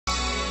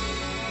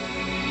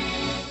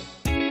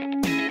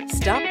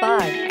Stop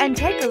by and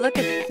take a look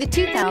at the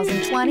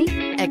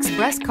 2020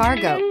 Express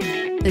Cargo.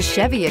 The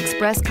Chevy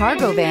Express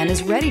Cargo van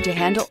is ready to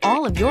handle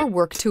all of your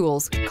work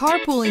tools,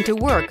 carpooling to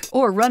work,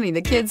 or running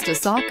the kids to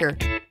soccer,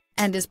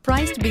 and is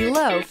priced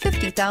below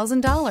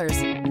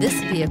 $50,000. This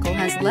vehicle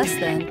has less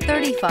than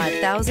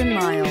 35,000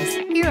 miles.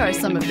 Here are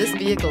some of this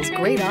vehicle's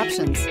great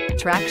options: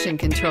 traction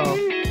control,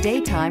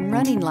 daytime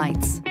running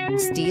lights,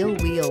 steel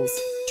wheels,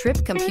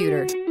 trip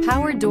computer,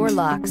 power door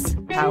locks,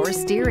 power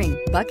steering,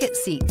 bucket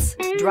seats,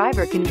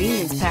 driver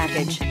convenience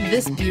package.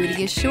 This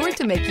beauty is sure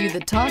to make you the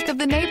talk of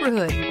the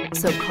neighborhood.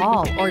 So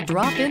call or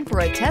drop in for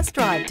a test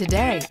drive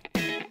today.